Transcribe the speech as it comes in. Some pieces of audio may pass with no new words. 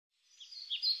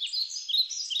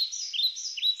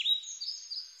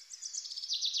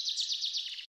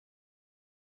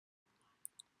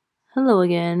Hello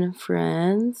again,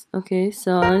 friends. Okay,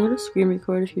 so I did a screen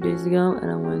record a few days ago,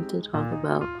 and I wanted to talk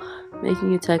about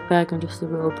making a tech pack and just a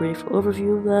real brief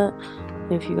overview of that.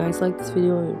 If you guys like this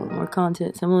video or you want more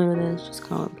content similar to this, just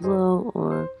comment below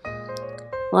or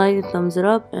like, thumbs it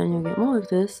up, and you'll get more of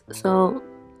this. So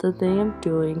the thing I'm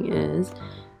doing is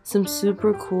some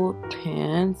super cool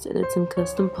pants. I did some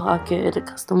custom pocket, a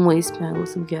custom waistband with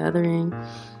some gathering.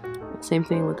 Same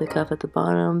thing with the cuff at the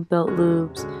bottom, belt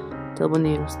loops, double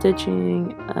needle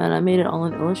stitching, and I made it all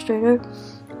in Illustrator.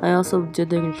 I also did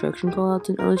the construction callouts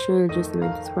in Illustrator just to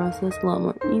make this process a lot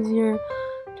more easier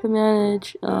to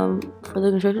manage. For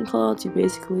the construction callouts, you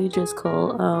basically just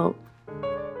call out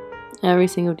every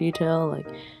single detail, like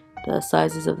the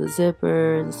sizes of the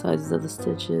zipper, the sizes of the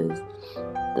stitches,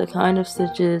 the kind of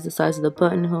stitches, the size of the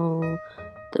buttonhole,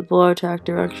 the bar tack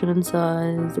direction and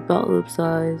size, the belt loop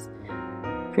size,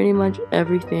 pretty much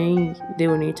everything they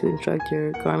will need to construct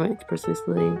your garment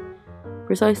precisely.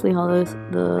 Precisely how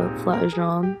the flat is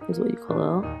drawn is what you call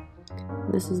out.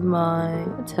 This is my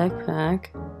tech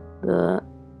pack, the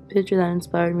picture that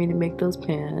inspired me to make those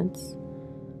pants.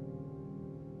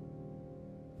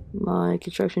 My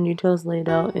construction details laid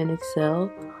out in Excel.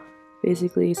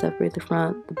 Basically, you separate the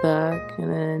front, the back,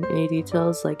 and then any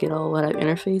details like it all would have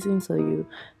interfacing, so you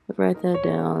write that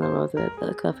down. I wrote that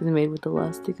the cuff is made with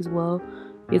elastic as well.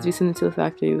 Because we send it to a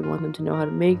factory, we want them to know how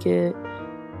to make it.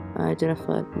 I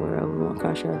identified where we want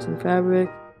contrast in fabric.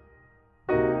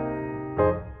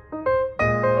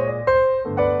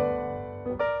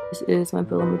 This is my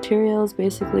bill of materials.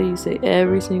 Basically, you say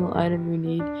every single item you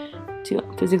need to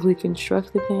physically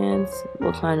construct the pants,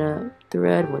 what kind of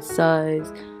thread, what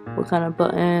size, what kind of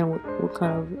button, what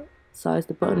kind of size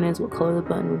the button is, what color the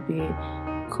button would be,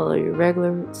 what color your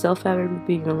regular self fabric would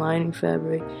be, your lining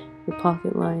fabric, your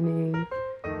pocket lining,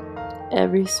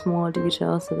 every small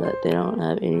detail so that they don't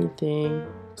have anything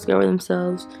discover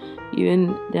themselves,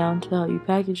 even down to how you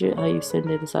package it, how you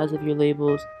send it, the size of your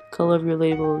labels, the color of your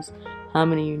labels, how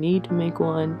many you need to make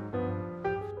one.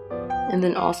 And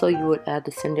then also you would add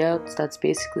the send outs. That's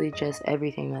basically just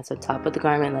everything that's on top of the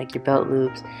garment, like your belt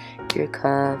loops, your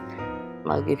cuff,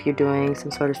 like if you're doing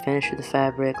some sort of finish with the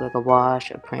fabric, like a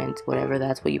wash, a print, whatever,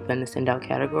 that's what you put in the send out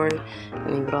category.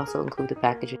 And you would also include the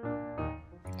packaging.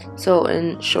 So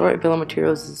in short, bill of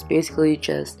materials is basically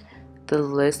just the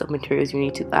list of materials you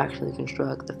need to actually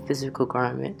construct the physical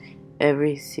garment,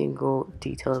 every single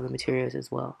detail of the materials as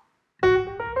well.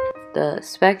 The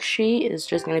spec sheet is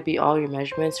just going to be all your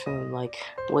measurements from like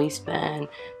waistband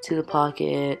to the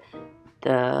pocket,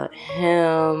 the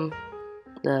hem,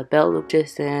 the belt loop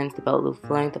distance, the belt loop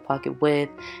length, the pocket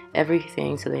width,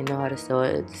 everything, so they know how to sew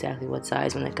it exactly what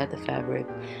size when they cut the fabric.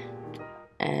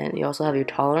 And you also have your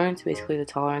tolerance. Basically, the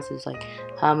tolerance is like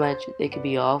how much they could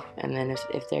be off, and then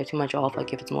if they're too much off,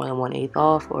 like if it's more than 1/8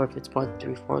 off, or if it's more than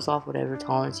 3/4 off, whatever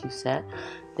tolerance you set,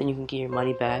 then you can get your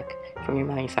money back from your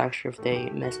manufacturer if they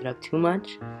mess it up too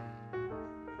much,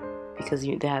 because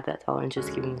they have that tolerance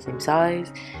just given the same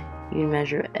size. You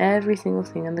measure every single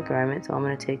thing on the garment, so I'm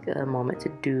going to take a moment to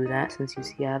do that since you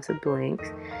see I have some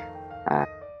blinks.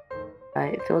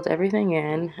 I filled everything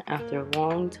in after a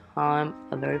long time,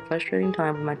 a very frustrating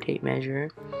time with my tape measure.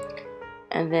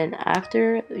 And then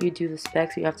after you do the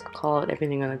specs, you have to call out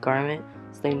everything on the garment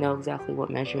so they know exactly what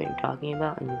measurement you're talking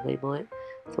about, and you label it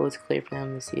so it's clear for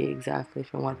them to see exactly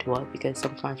from what to what, because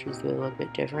some countries do it a little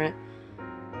bit different,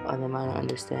 or they might not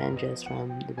understand just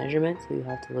from the measurement, so you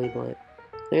have to label it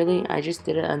clearly. I just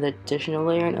did it on the additional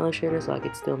layer in Illustrator so I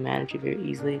could still manage it very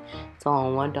easily. It's all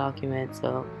in one document,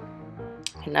 so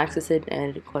I can access it and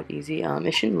edit it quite easy.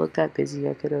 It shouldn't look that busy.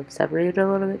 I could have separated it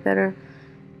a little bit better,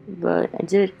 but I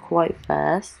did it quite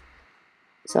fast,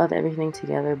 so I have everything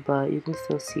together, but you can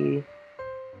still see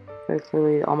very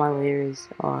clearly all my layers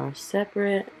are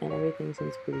separate and everything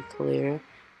seems pretty clear.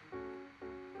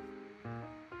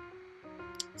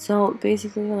 So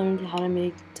basically I learned how to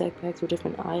make tech packs with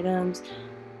different items.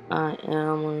 I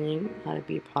am learning how to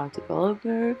be a product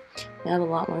developer. I have a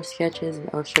lot more sketches and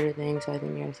illustrated things, so I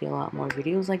think you're going to see a lot more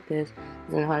videos like this.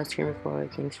 I know how to screen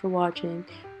record. Thanks for watching.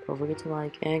 Don't forget to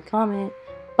like and comment.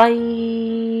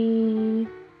 Bye!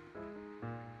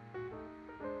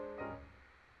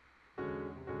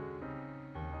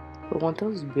 But weren't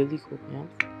those really cool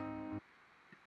pants?